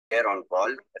here on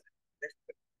call.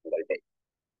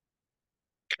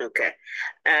 Okay.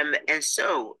 And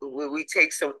so will we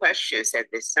take some questions at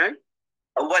this time?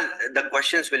 Well, the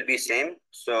questions will be same,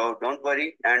 so don't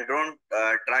worry and don't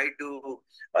try to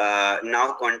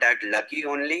now contact Lucky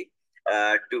only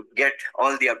to get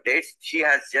all the updates. She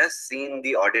has just seen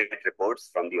the audit reports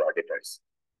from the auditors,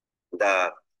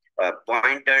 the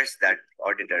pointers that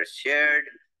auditors shared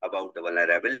about the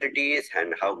vulnerabilities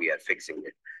and how we are fixing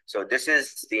it. So this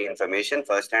is the information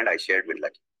firsthand I shared with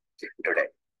Lucky today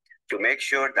to make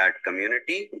sure that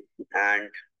community and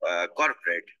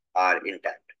corporate are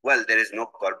intact. Well, there is no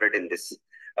corporate in this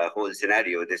whole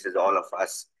scenario. This is all of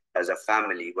us as a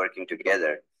family working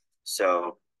together.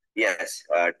 So, yes,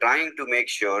 trying to make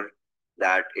sure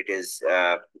that it is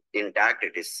intact,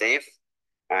 it is safe,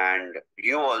 and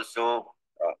you also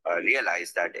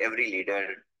realize that every leader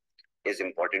is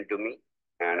important to me,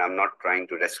 and I'm not trying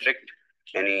to restrict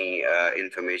any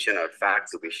information or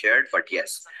fact to be shared. But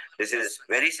yes, this is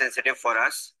very sensitive for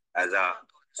us as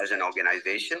an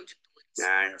organization,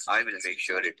 and I will make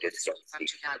sure it is safe.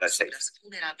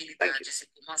 Thank you.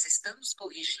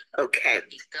 Okay.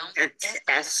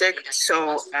 Fantastic.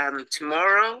 So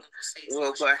tomorrow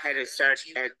we'll go ahead and start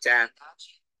at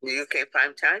the UK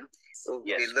prime time.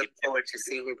 We look forward to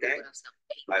seeing you there.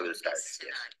 I will start.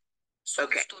 Yes.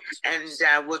 Okay,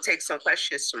 and we'll take some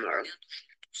questions tomorrow.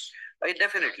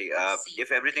 Definitely.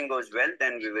 If everything goes well,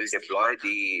 then we will deploy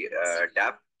the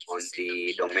DApp on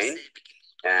the domain.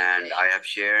 And I have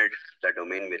shared the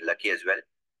domain with Lucky as well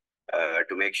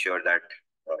to make sure that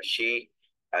she,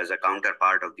 as a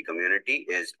counterpart of the community,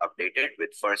 is updated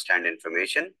with first-hand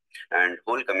information, and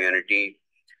whole community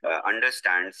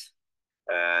understands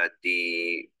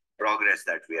the progress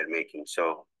that we are making.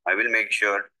 So I will make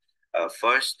sure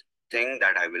first thing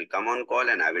that I will come on call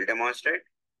and I will demonstrate,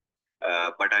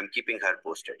 but I'm keeping her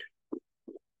posted.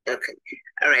 Okay.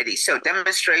 Alrighty. So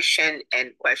demonstration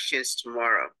and questions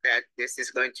tomorrow. This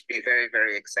is going to be very,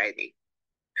 very exciting.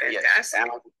 Fantastic.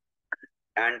 Yes.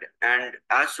 And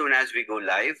as soon as we go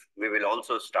live, we will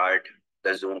also start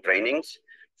the Zoom trainings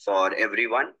for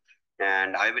everyone.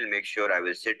 And I will make sure I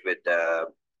will sit with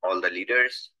all the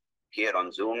leaders here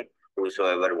on Zoom,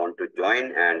 whosoever want to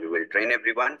join, and we will train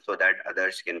everyone so that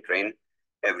others can train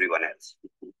everyone else.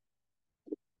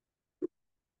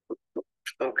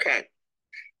 Okay.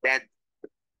 That's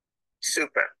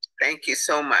super. Thank you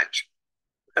so much.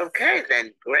 Okay,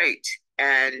 then great.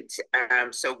 And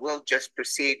so we'll just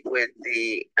proceed with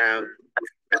the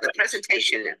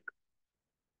presentation now.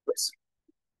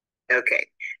 Okay,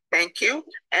 thank you.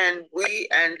 And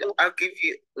I'll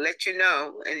let you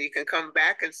know, and you can come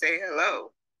back and say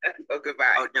hello or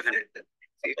goodbye. Oh, definitely.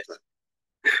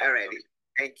 All righty.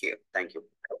 Thank you. Thank you.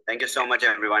 Thank you so much,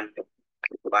 everyone.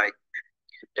 Bye.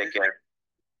 Take care.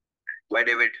 Bye,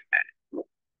 David.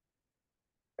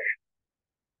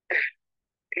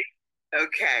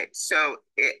 Okay, so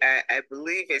I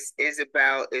believe it's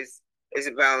Isabel is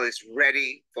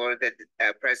ready for the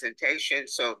presentation.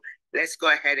 So let's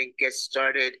go ahead and get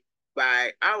started.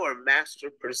 By our master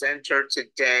presenter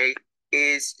today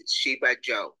is Sheba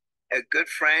Joe, a good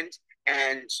friend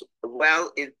and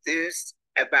well enthused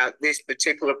about this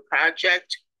particular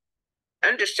project,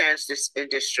 understands this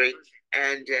industry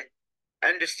and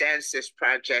understands this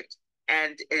project,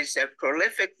 and is a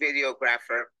prolific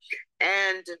videographer,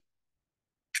 and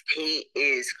he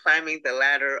is climbing the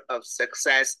ladder of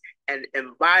success and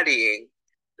embodying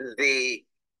the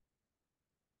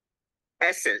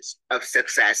essence of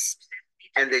success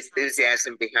and the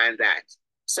enthusiasm behind that.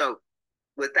 So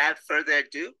without further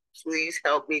ado, please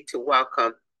help me to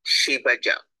welcome Sheba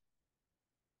Joe.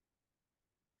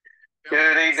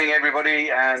 Good evening,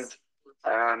 everybody, and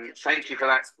thank you for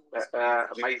that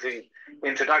amazing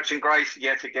introduction, Grace.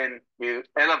 Yet again, you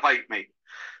elevate me.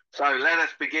 So let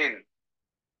us begin.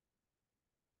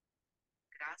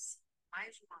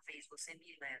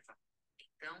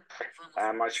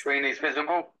 My screen is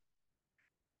visible.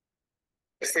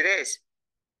 Yes, it is.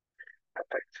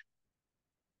 Perfect.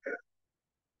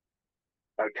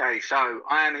 Okay, so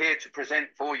I am here to present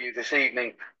for you this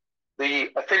evening the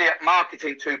Affiliate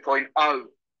Marketing 2.0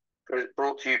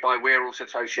 brought to you by We're All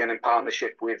Satoshi and in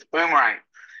partnership with Boomerang.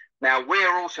 Now,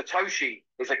 We're All Satoshi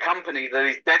is a company that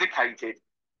is dedicated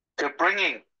to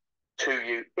bringing to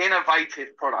you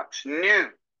innovative products, new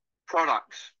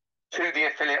products to the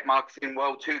affiliate marketing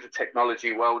world, to the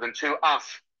technology world, and to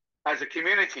us as a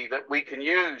community that we can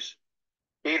use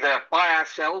either by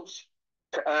ourselves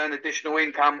to earn additional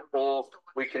income, or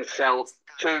we can sell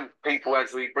to people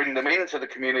as we bring them into the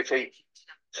community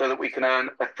so that we can earn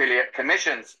affiliate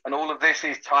commissions. And all of this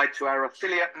is tied to our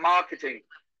affiliate marketing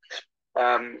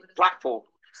platform.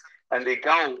 And the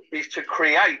goal is to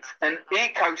create an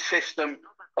ecosystem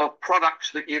of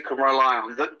products that you can rely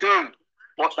on, that do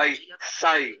what they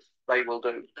say they will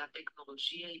do,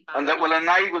 and that will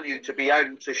enable you to be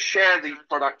able to share these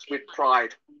products with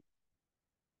pride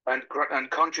and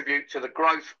contribute to the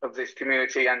growth of this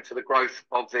community and to the growth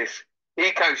of this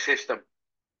ecosystem.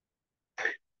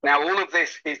 Now, all of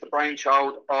this is the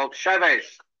brainchild of Chavez.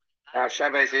 Now,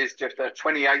 Chavez is just a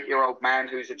 28-year-old man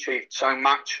who's achieved so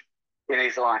much in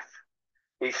his life.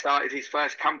 He started his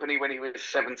first company when he was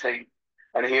 17,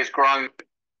 and he has grown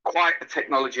quite a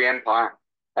technology empire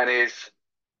and is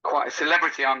quite a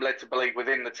celebrity, I'm led to believe,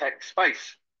 within the tech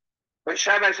space. But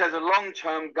Chavez has a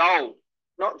long-term goal,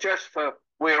 not just for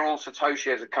We're All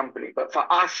Satoshi as a company, but for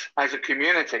us as a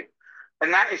community.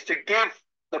 And that is to give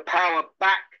the power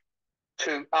back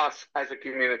to us as a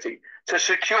community, to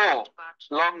secure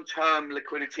long-term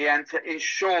liquidity and to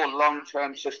ensure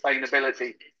long-term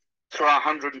sustainability through our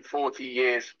 140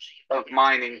 years of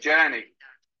mining journey.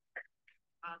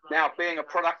 Now, being a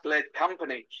product-led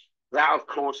company, that of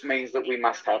course means that we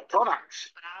must have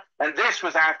products. And this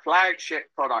was our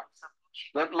flagship product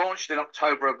that launched in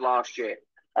October of last year.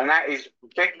 And that is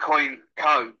Bitcoin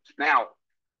Code. Now,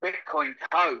 Bitcoin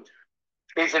Code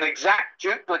is an exact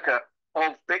duplicate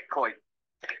of Bitcoin.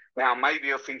 Now, maybe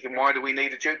you're thinking, why do we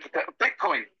need a duplicate of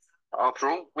Bitcoin? After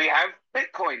all, we have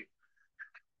Bitcoin.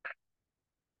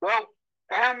 Well,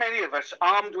 how many of us,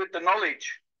 armed with the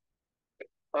knowledge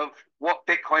of what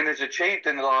Bitcoin has achieved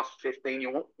in the last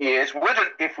 15 years,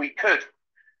 wouldn't, if we could,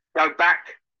 go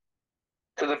back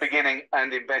to the beginning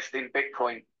and invest in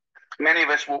Bitcoin? Many of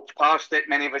us walked past it.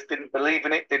 Many of us didn't believe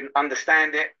in it, didn't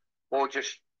understand it, or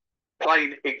just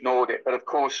plain ignored it. But of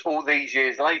course, all these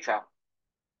years later,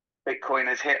 Bitcoin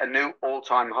has hit a new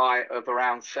all-time high of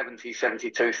around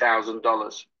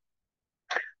 $72,000.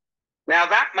 Now,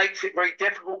 that makes it very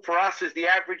difficult for us as the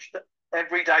average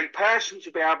everyday person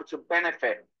to be able to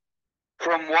benefit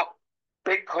from what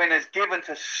Bitcoin has given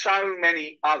to so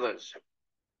many others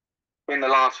in the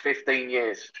last 15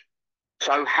 years.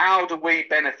 So how do we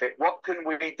benefit? What can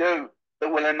we do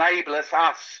that will enable us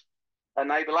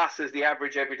as the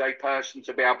average everyday person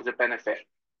to be able to benefit?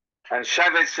 And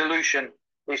Chavez's solution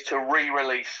is to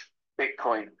re-release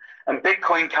Bitcoin. And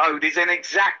Bitcoin Code is an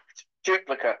exact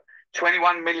duplicate.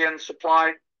 21 million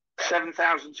supply,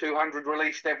 7,200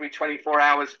 released every 24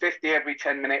 hours, 50 every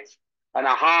 10 minutes, and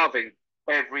a halving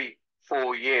every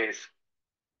 4 years.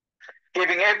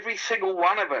 Giving every single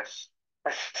one of us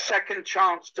a second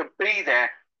chance to be there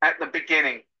at the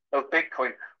beginning of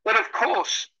Bitcoin. But of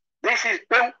course, this is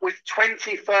built with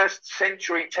 21st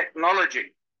century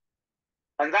technology.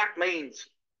 And that means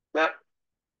that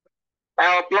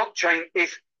our blockchain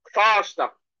is faster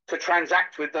to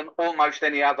transact with than almost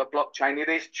any other blockchain. It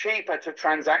is cheaper to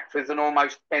transact with than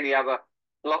almost any other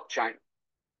blockchain.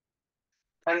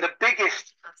 And the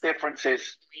biggest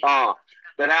differences are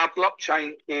that our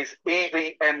blockchain is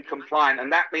EVM compliant,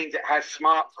 and that means it has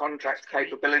smart contract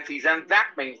capabilities, and that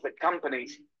means that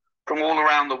companies from all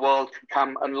around the world can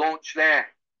come and launch their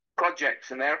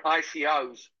projects and their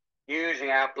ICOs using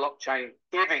our blockchain,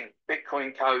 giving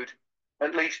Bitcoin Code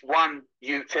at least one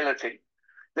utility.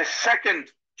 The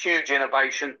second huge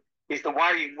innovation is the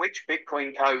way in which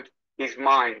Bitcoin Code is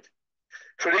mined.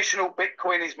 Traditional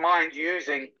Bitcoin is mined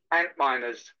using ant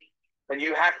miners, and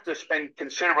you have to spend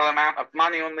considerable amount of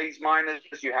money on these miners.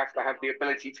 You have to have the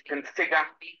ability to configure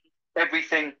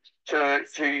everything to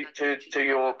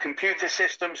your computer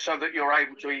system so that you're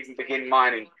able to even begin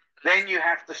mining. Then you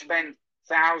have to spend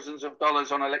thousands of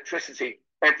dollars on electricity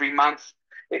every month.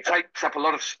 It takes up a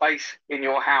lot of space in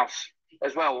your house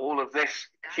as well, all of this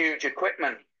huge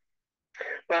equipment.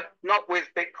 But not with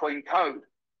Bitcoin Code.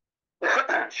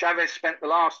 Chavez spent the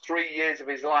last 3 years of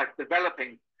his life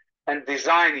developing and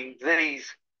designing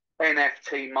these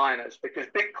NFT miners, because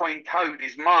Bitcoin Code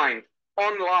is mined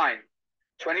online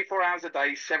 24 hours a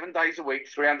day, 7 days a week,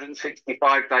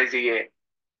 365 days a year.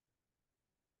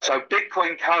 So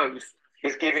Bitcoin Code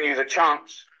is giving you the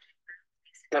chance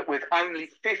that with only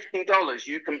 $50,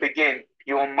 you can begin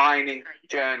your mining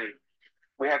journey.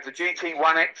 We have the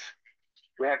GT1X,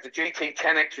 we have the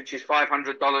GT10X, which is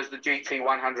 $500, the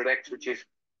GT100X, which is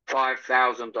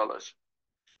 $5,000.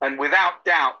 And without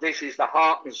doubt, this is the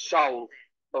heart and soul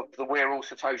of the We're All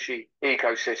Satoshi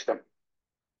ecosystem.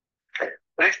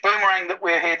 But it's Boomerang that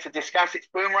we're here to discuss. It's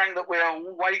Boomerang that we are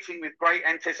all waiting with great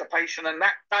anticipation. And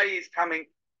that day is coming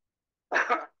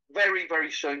very,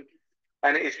 very soon.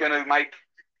 And it is going to make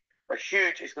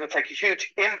it's going to take a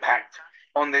huge impact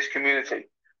on this community.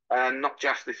 And not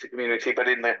just this community, but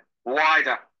in the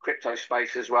wider crypto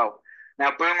space as well.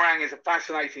 Now, Boomerang is a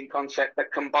fascinating concept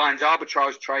that combines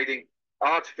arbitrage trading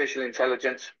artificial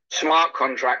intelligence, smart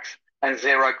contracts, and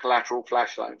zero collateral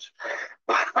flash loans.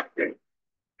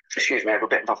 Excuse me, I have a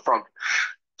bit of a frog.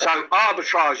 So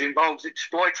arbitrage involves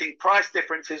exploiting price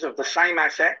differences of the same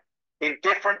asset in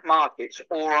different markets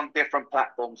or on different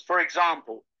platforms. For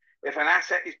example, if an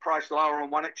asset is priced lower on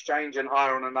one exchange and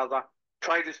higher on another,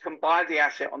 traders can buy the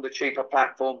asset on the cheaper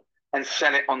platform and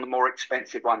sell it on the more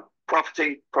expensive one,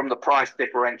 profiting from the price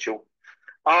differential.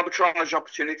 Arbitrage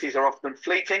opportunities are often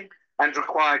fleeting and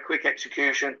require quick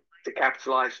execution to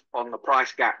capitalize on the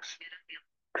price gaps.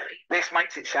 This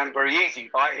makes it sound very easy.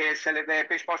 Buy here, sell it there,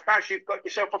 bish, bosh, bash, you've got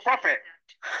yourself a profit.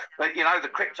 But, you know, the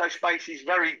crypto space is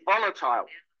very volatile.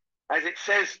 As it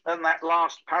says in that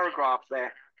last paragraph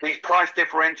there, these price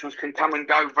differentials can come and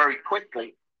go very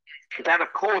quickly. That,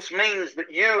 of course, means that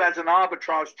you, as an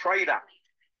arbitrage trader,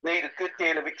 need a good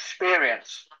deal of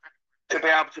experience to be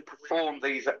able to perform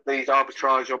these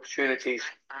arbitrage opportunities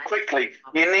quickly.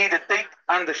 You need a deep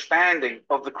understanding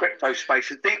of the crypto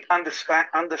space, a deep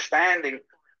understanding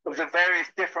of the various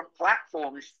different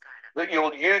platforms that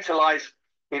you'll utilize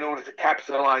in order to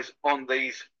capitalize on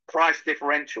these price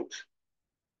differentials.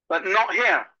 But not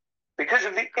here. Because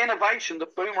of the innovation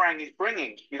that Boomerang is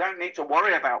bringing, you don't need to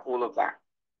worry about all of that.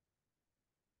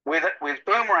 With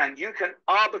Boomerang, you can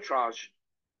arbitrage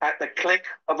at the click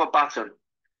of a button.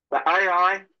 The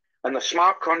AI and the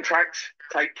smart contracts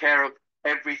take care of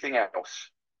everything else.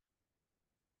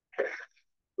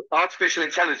 Artificial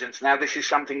intelligence. Now, this is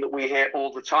something that we hear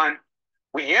all the time.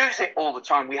 We use it all the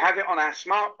time. We have it on our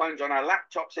smartphones, on our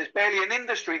laptops. There's barely an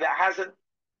industry that hasn't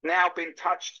now been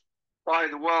touched by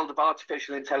the world of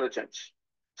artificial intelligence.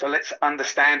 So let's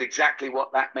understand exactly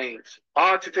what that means.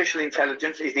 Artificial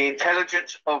intelligence is the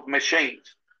intelligence of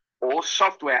machines or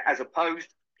software as opposed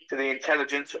to the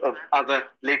intelligence of other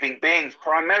living beings,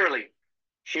 primarily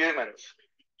humans.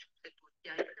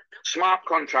 Smart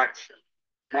contracts.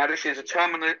 Now, this is a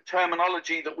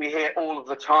terminology that we hear all of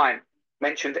the time,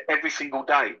 mentioned every single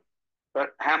day.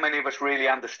 But how many of us really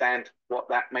understand what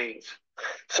that means?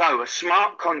 So a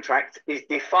smart contract is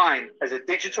defined as a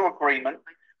digital agreement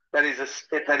that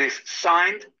is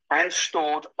signed and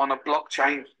stored on a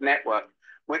blockchain network,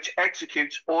 which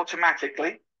executes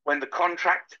automatically when the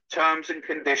contract terms and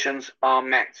conditions are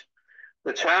met.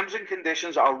 The terms and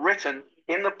conditions are written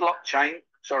in blockchain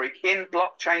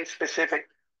specific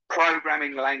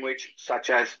programming language such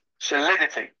as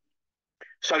Solidity.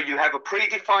 So you have a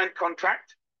predefined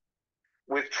contract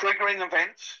with triggering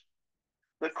events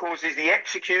that causes the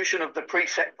execution of the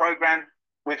preset program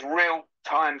with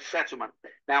real-time settlement.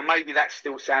 Now, maybe that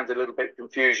still sounds a little bit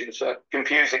confusing, so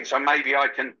maybe I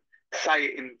can say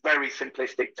it in very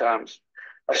simplistic terms.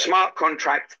 A smart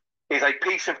contract is a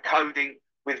piece of coding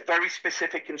with very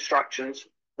specific instructions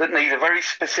that need a very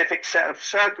specific set of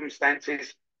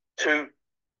circumstances to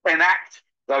enact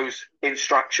those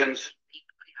instructions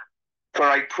for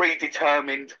a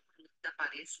predetermined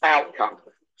outcome.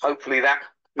 Hopefully that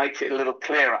makes it a little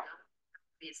clearer.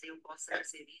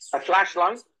 A flash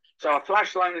loan. So a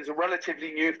flash loan is a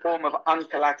relatively new form of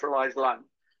uncollateralized loan.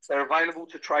 They're available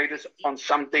to traders on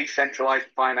some decentralized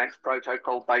finance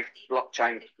protocol-based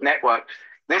blockchain networks.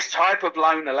 This type of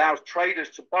loan allows traders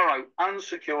to borrow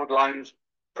unsecured loans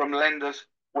from lenders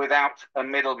without a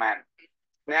middleman.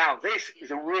 Now, this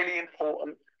is a really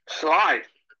important slide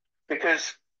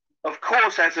because, of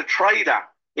course, as a trader,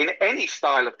 in any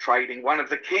style of trading, one of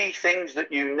the key things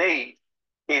that you need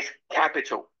is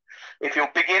capital. If you're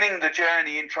beginning the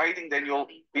journey in trading, then you'll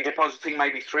be depositing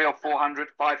maybe $300 or $400,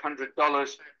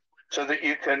 $500 so that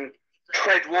you can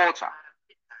tread water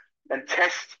and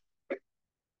test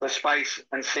the space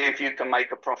and see if you can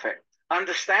make a profit.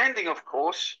 Understanding, of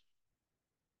course,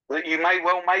 that you may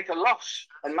well make a loss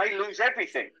and may lose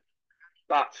everything.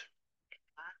 But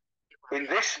in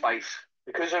this space,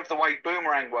 because of the way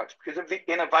Boomerang works, because of the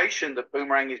innovation that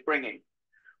Boomerang is bringing,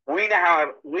 we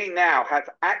now have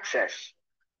access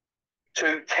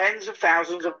to tens of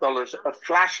thousands of dollars of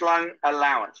flash loan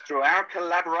allowance through our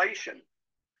collaboration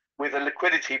with the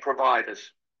liquidity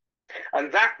providers.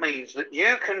 And that means that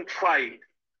you can trade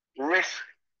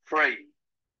risk-free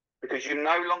because you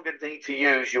no longer need to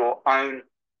use your own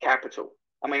capital.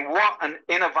 I mean, what an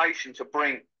innovation to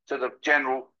bring to the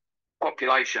general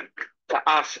population, to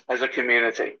us as a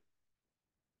community.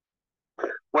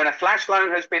 When a flash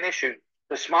loan has been issued,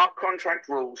 the smart contract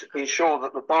rules ensure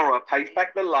that the borrower pays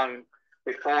back the loan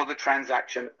before the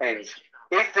transaction ends.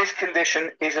 If this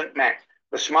condition isn't met,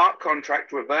 the smart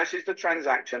contract reverses the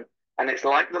transaction and it's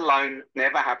like the loan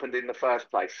never happened in the first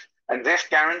place. And this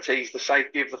guarantees the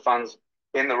safety of the funds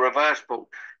in the reverse pool.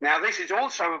 Now, this is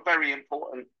also a very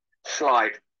important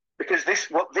slide because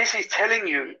what this is telling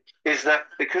you is that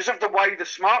because of the way the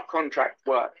smart contract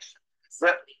works,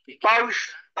 that both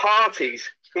parties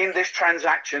in this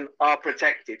transaction are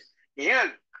protected. You,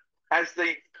 as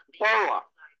the borrower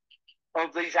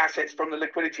of these assets from the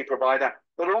liquidity provider,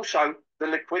 but also the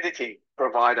liquidity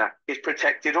provider is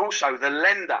protected. Also, the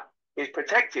lender is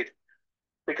protected,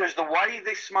 because the way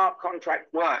this smart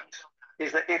contract works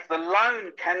is that if the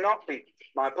loan cannot be,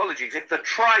 my apologies, if the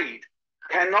trade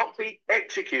cannot be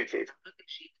executed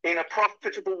in a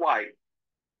profitable way,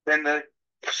 then the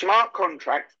smart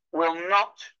contract will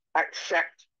not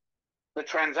accept the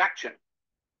transaction.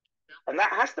 And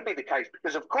that has to be the case,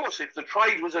 because of course, if the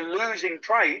trade was a losing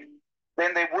trade,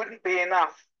 then there wouldn't be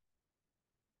enough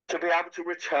to be able to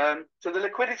return to the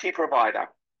liquidity provider.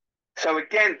 So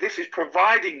again, this is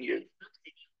providing you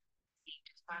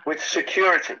with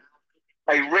security,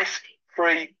 a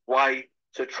risk-free way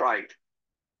to trade.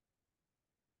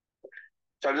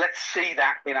 So let's see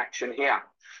that in action here.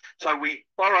 So we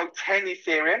borrow 10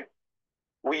 Ethereum.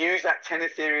 We use that 10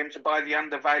 Ethereum to buy the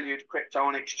undervalued crypto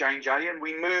on exchange A, and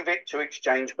we move it to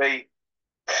exchange B,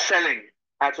 selling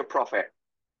at a profit.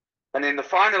 And in the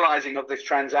finalizing of this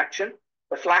transaction,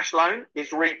 the flash loan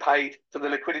is repaid to the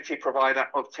liquidity provider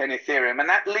of 10 Ethereum. And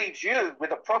that leaves you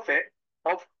with a profit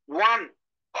of 1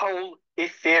 whole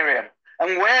Ethereum.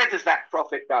 And where does that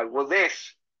profit go? Well,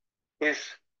 this is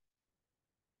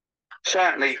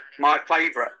certainly my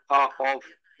favorite part of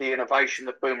the innovation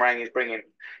that Boomerang is bringing.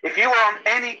 If you are on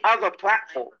any other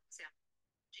platform,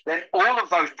 then all of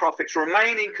those profits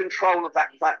remain in control of that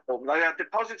platform. They are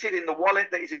deposited in the wallet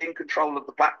that is in control of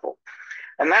the platform.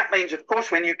 And that means, of course,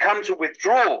 when you come to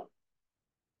withdraw,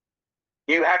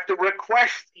 you have to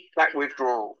request that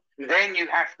withdrawal. Then you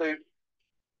have to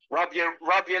rub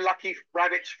your lucky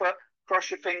rabbit's foot, cross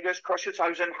your fingers, cross your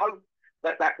toes, and hope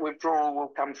that that withdrawal will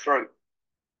come through.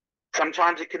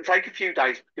 Sometimes it can take a few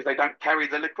days because they don't carry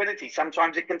the liquidity.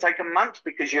 Sometimes it can take a month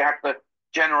because you have to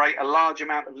generate a large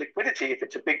amount of liquidity if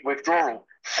it's a big withdrawal.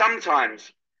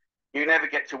 Sometimes you never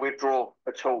get to withdraw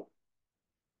at all.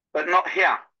 But not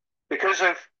here. Because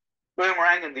of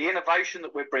Boomerang and the innovation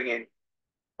that we're bringing,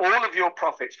 all of your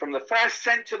profits from the first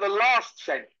cent to the last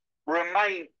cent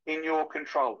remain in your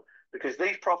control, because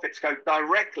these profits go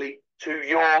directly to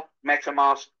your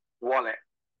MetaMask wallet.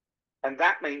 And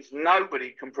that means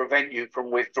nobody can prevent you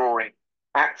from withdrawing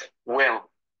at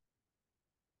will.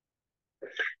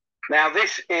 Now,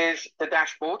 this is the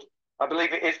dashboard. I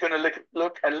believe it is going to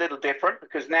look a little different,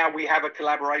 because now we have a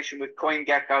collaboration with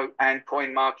CoinGecko and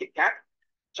CoinMarketCap.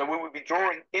 So we will be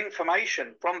drawing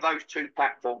information from those two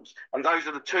platforms. And those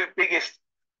are the two biggest,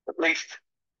 at least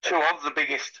two of the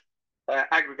biggest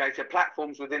aggregator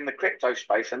platforms within the crypto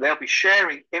space. And they'll be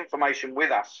sharing information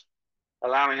with us,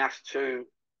 allowing us to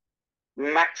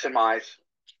maximize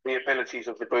the abilities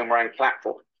of the Boomerang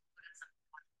platform.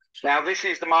 Now, this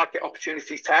is the market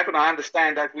opportunities tab, and I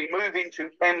understand as we move into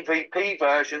MVP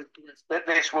version that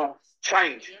this will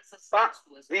change. But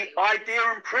the idea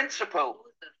and principle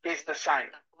is the same.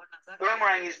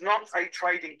 Boomerang is not a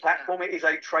trading platform, it is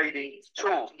a trading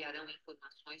tool.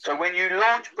 So when you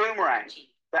launch Boomerang,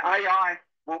 the AI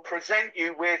will present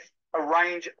you with a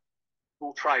range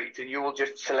of trades, and you will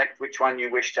just select which one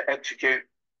you wish to execute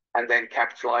and then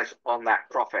capitalize on that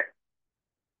profit.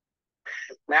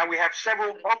 Now we have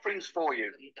several offerings for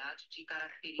you.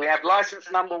 We have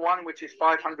license number 1, which is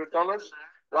 $500.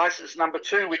 License number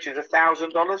 2, which is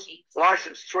 $1,000.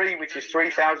 License 3, which is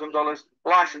 $3,000.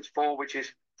 License 4, which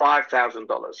is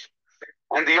 $5,000.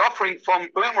 And the offering from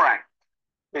Boomerang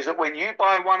is that when you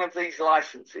buy one of these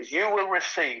licenses, you will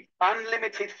receive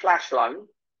unlimited flash loan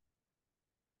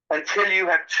until you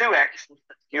have 2x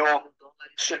your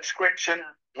subscription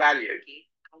value.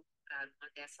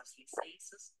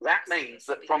 That means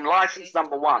that from license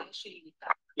number 1,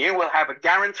 you will have a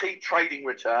guaranteed trading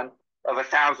return of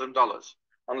 $1,000.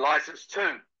 On license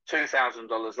 2,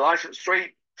 $2,000. License 3,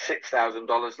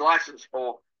 $6,000. License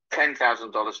 4,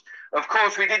 $10,000. Of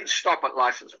course, we didn't stop at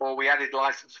license 4. We added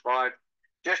license 5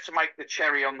 just to make the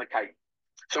cherry on the cake.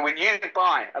 So when you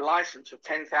buy a license of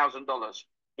 $10,000,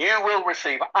 you will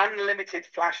receive unlimited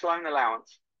flash loan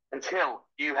allowance until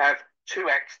you have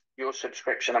 2x your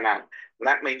subscription amount. And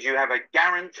that means you have a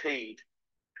guaranteed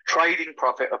trading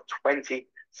profit of $20,000.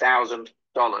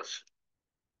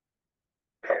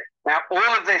 Now,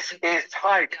 all of this is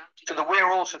tied to the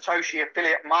We're All Satoshi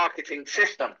affiliate marketing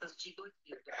system.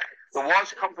 The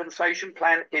WAS compensation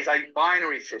plan is a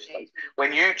binary system.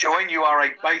 When you join, you are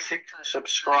a basic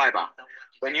subscriber.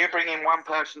 When you bring in one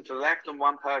person to the left and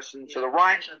one person to the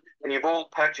right, and you've all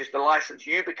purchased the license,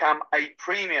 you become a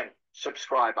premium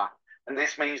subscriber. And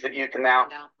this means that you can now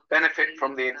benefit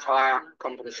from the entire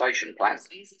compensation plan.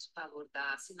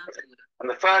 And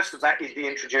the first of that is the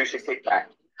introducer kickback.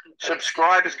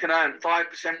 Subscribers can earn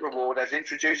 5% reward as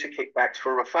introducer kickbacks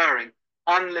for referring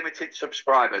unlimited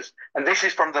subscribers. And this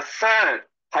is from the third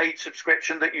paid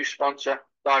subscription that you sponsor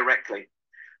directly.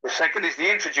 The second is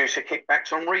the introducer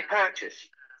kickbacks on repurchase.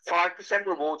 5%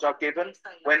 rewards are given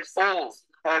when all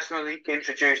personally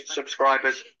introduced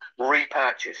subscribers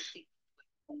repurchase.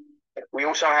 We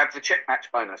also have the check match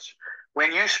bonus.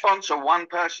 When you sponsor one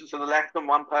person to the left and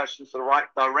one person to the right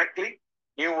directly,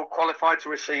 you will qualify to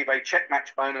receive a check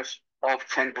match bonus of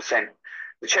 10%.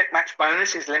 The check match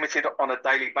bonus is limited on a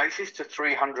daily basis to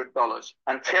 $300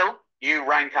 until you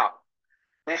rank up.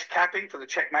 This capping for the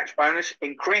check match bonus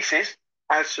increases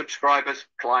as subscribers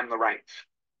climb the ranks.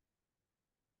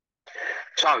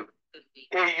 So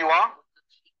here you are.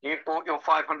 You've bought your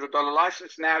 $500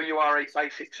 license. Now you are a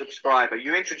basic subscriber.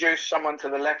 You introduce someone to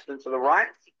the left and to the right.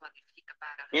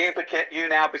 You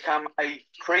now become a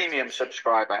premium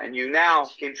subscriber, and you now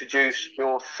introduce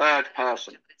your third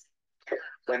person.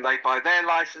 When they buy their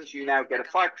license, you now get a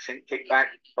 5% kickback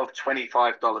of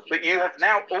 $25. But you have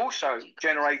now also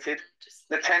generated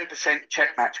the 10%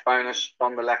 check match bonus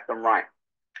on the left and right.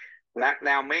 And that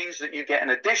now means that you get an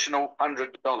additional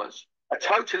 $100, a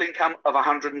total income of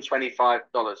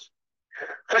 $125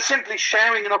 for simply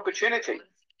sharing an opportunity,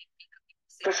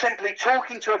 for simply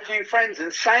talking to a few friends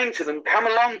and saying to them, come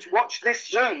along to watch this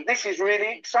Zoom. This is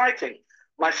really exciting.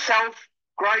 Myself,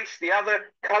 Grace, the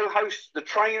other co-hosts, the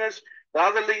trainers, the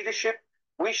other leadership,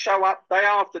 we show up day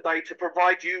after day to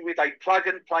provide you with a plug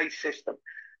and play system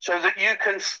so that you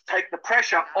can take the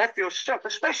pressure off yourself,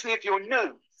 especially if you're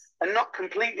new and not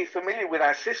completely familiar with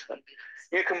our system.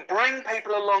 You can bring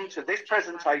people along to this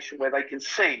presentation where they can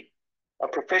see a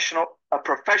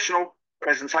professional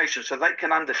presentation so they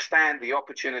can understand the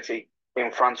opportunity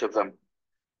in front of them.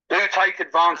 Do take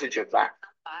advantage of that.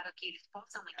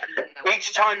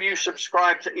 Each time you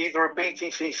subscribe to either a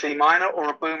BTCC miner or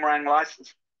a Boomerang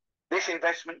license, this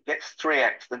investment gets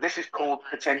 3x, and this is called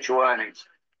potential earnings.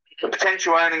 The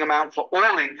potential earning amount for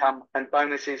all income and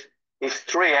bonuses is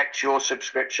 3x your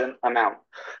subscription amount.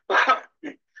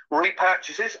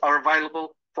 Repurchases are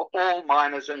available for all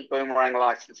miners and Boomerang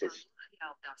licenses.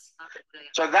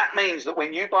 So that means that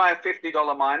when you buy a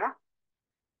 $50 miner,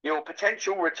 your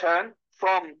potential return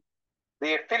from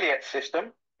the affiliate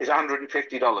system is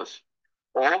 $150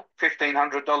 or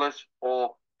 $1,500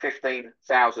 or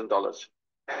 $15,000.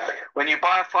 When you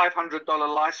buy a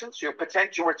 $500 license, your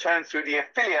potential return through the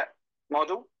affiliate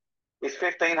model is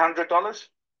 $1,500,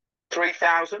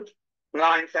 $3,000,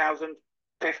 $9,000,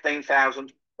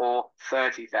 $15,000 or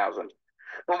 $30,000.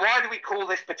 But why do we call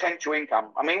this potential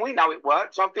income? I mean, we know it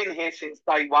works. I've been here since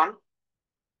day one.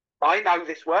 I know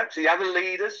this works. The other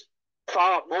leaders,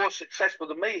 far more successful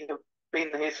than me, have been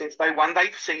here since day one.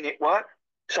 They've seen it work.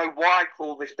 So why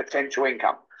call this potential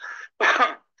income?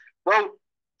 Well,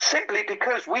 simply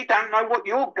because we don't know what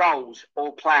your goals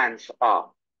or plans are.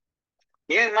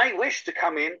 You may wish to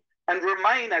come in and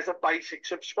remain as a basic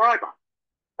subscriber.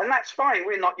 And that's fine.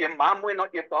 We're not your mum. We're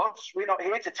not your boss. We're not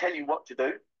here to tell you what to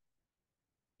do.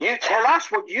 You tell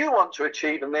us what you want to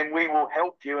achieve, and then we will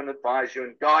help you and advise you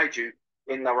and guide you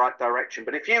in the right direction.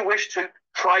 But if you wish to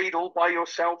trade all by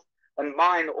yourself and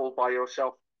mine all by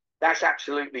yourself, that's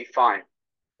absolutely fine.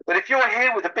 But if you're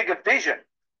here with a bigger vision,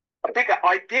 a bigger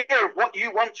idea of what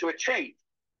you want to achieve,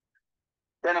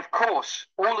 then of course,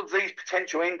 all of these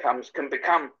potential incomes can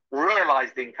become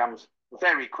realized incomes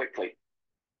very quickly.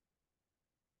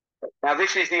 Now,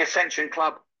 this is the Ascension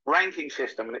Club ranking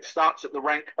system, and it starts at the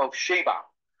rank of Sheba.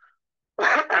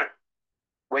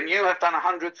 When you have done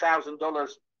 $100,000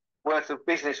 worth of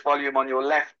business volume on your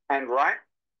left and right,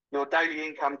 your daily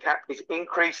income cap is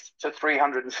increased to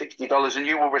 $360, and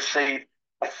you will receive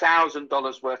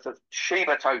 $1,000 worth of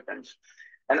Sheba tokens.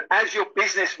 And as your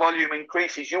business volume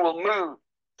increases, you will move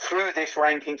through this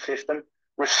ranking system,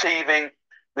 receiving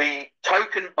the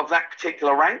token of that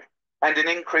particular rank and an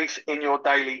increase in your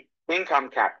daily income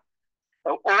cap,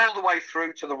 all the way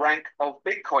through to the rank of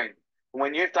Bitcoin. And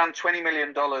when you've done $20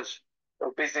 million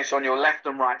of business on your left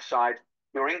and right side,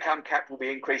 your income cap will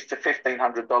be increased to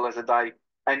 $1,500 a day,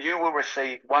 and you will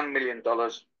receive $1 million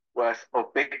worth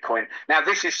of Bitcoin. Now,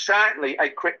 this is certainly a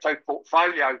crypto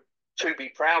portfolio to be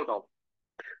proud of.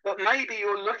 But maybe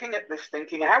you're looking at this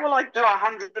thinking, how will I do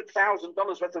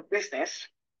 $100,000 worth of business,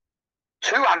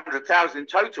 200,000 in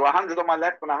total, 100 on my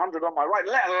left and 100 on my right,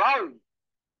 let alone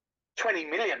 $20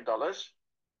 million?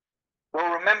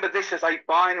 Well, remember, this is a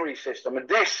binary system, and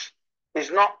this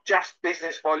is not just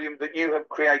business volume that you have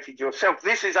created yourself.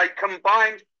 This is a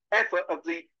combined effort of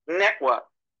the network.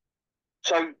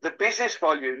 So the business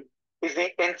volume is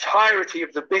the entirety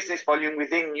of the business volume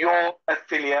within your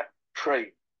affiliate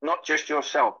tree, not just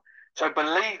yourself. So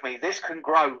believe me, this can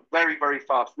grow very, very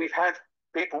fast. We've had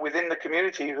people within the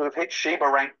community who have hit Shiba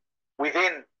rank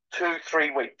within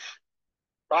 2-3 weeks.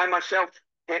 I myself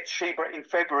hit Shiba in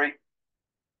February,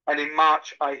 and in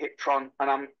March I hit Tron, and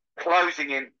I'm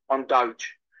closing in on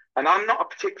Doge. And I'm not a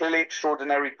particularly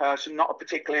extraordinary person, not a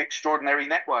particularly extraordinary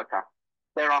networker.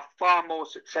 There are far more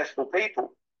successful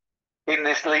people in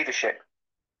this leadership.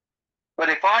 But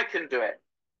if I can do it,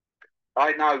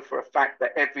 I know for a fact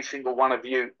that every single one of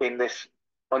you in this,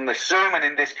 on the Zoom and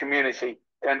in this community,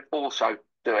 can also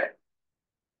do it.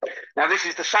 Now, this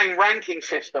is the same ranking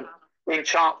system in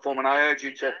chart form, and I urge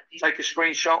you to take a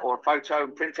screenshot or a photo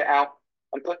and print it out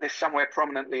and put this somewhere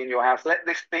prominently in your house. Let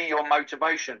this be your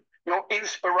motivation, your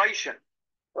inspiration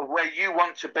of where you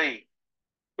want to be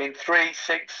in 3,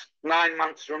 6, 9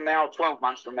 months from now, 12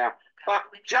 months from now. But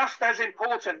just as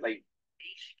importantly,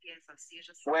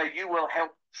 where you will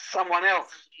help someone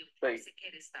else be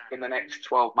in the next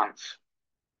 12 months.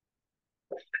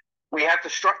 We have the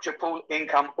structure pool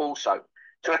income also.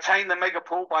 To attain the mega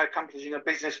pool by accomplishing a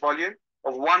business volume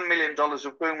of $1 million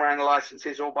of Boomerang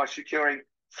licenses, or by securing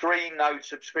 3 node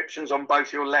subscriptions on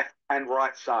both your left and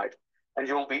right side. And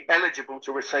you'll be eligible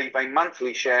to receive a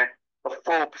monthly share of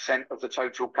 4% of the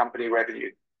total company revenue.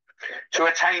 To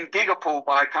attain gigapool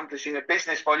by accomplishing a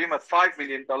business volume of $5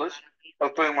 million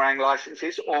of Boomerang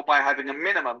licenses, or by having a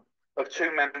minimum of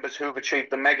 2 members who have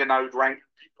achieved the mega node rank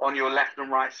on your left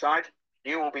and right side,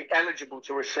 you will be eligible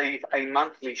to receive a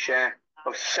monthly share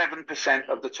of 7%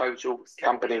 of the total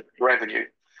company revenue.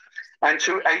 And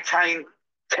to attain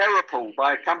Terrapool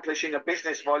by accomplishing a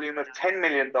business volume of $10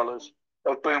 million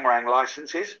of Boomerang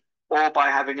licenses, or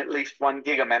by having at least 1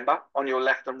 giga member on your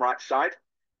left and right side,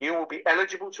 you will be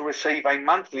eligible to receive a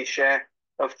monthly share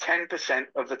of 10%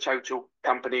 of the total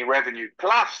company revenue.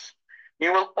 Plus,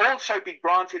 you will also be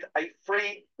granted a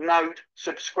free node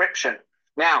subscription.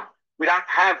 Now, we don't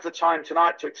have the time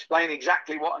tonight to explain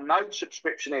exactly what a node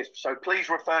subscription is, so please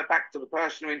refer back to the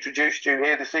person who introduced you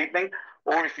here this evening,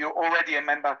 or if you're already a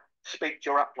member, speak to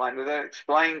your upline. They'll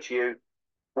explain to you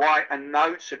why a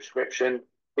node subscription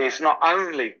is not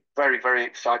only very, very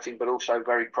exciting, but also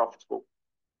very profitable.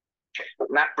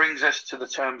 And that brings us to the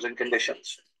terms and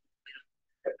conditions.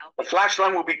 The flash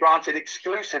loan will be granted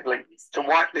exclusively to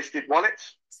whitelisted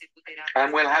wallets,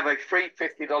 and we'll have a free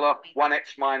 $50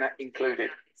 1x miner included.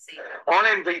 On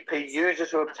MVP, users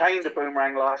who obtain the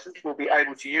Boomerang license will be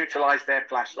able to utilize their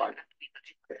flash loan.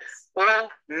 All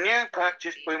new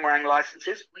purchased Boomerang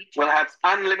licenses will have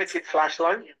unlimited flash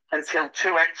loan until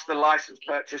 2x the license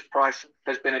purchase price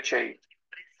has been achieved.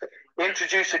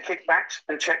 Introducer kickbacks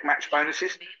and check match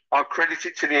bonuses are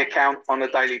credited to the account on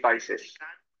a daily basis.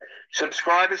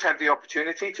 Subscribers have the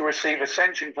opportunity to receive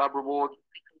Ascension Club rewards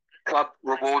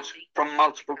from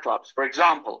multiple clubs. For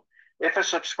example, if a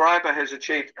subscriber has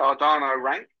achieved Cardano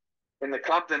rank in the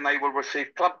club, then they will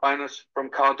receive club bonus from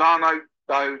Cardano,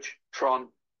 Doge, Tron,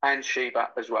 and Shiba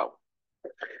as well.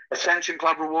 Ascension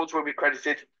Club rewards will be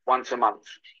credited once a month.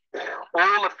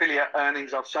 All affiliate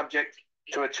earnings are subject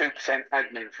to a 2%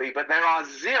 admin fee, but there are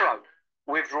 0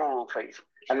 withdrawal fees,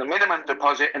 and the minimum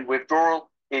deposit and withdrawal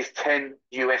is 10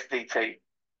 USDT.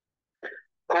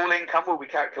 Pool income will be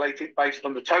calculated based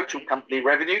on the total company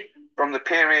revenue from the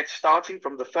period starting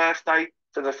from the first day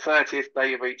to the 30th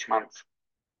day of each month.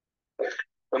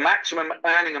 The maximum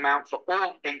earning amount for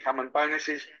all income and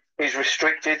bonuses is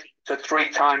restricted to 3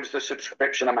 times the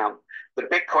subscription amount. The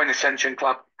Bitcoin Ascension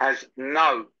Club has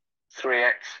no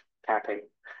 3x capping.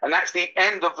 And that's the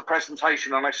end of the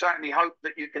presentation. And I certainly hope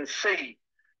that you can see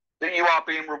that you are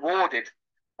being rewarded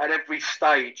at every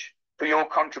stage for your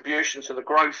contribution to the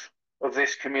growth of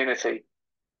this community.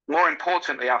 More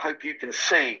importantly, I hope you can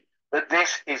see that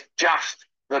this is just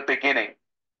the beginning.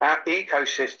 Our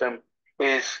ecosystem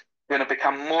is going to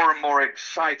become more and more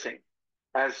exciting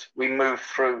as we move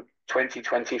through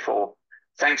 2024.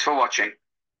 Thanks for watching.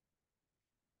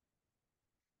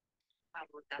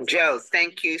 Joe,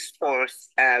 thank you for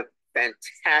a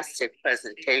fantastic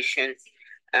presentation.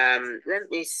 Let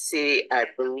me see, I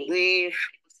believe,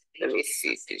 let me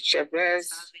see,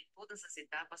 Chavez. Todas as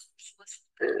etapas por suas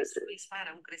contribuições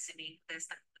para o crescimento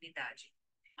desta comunidade.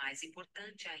 Mais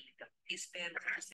importante ainda, espero que você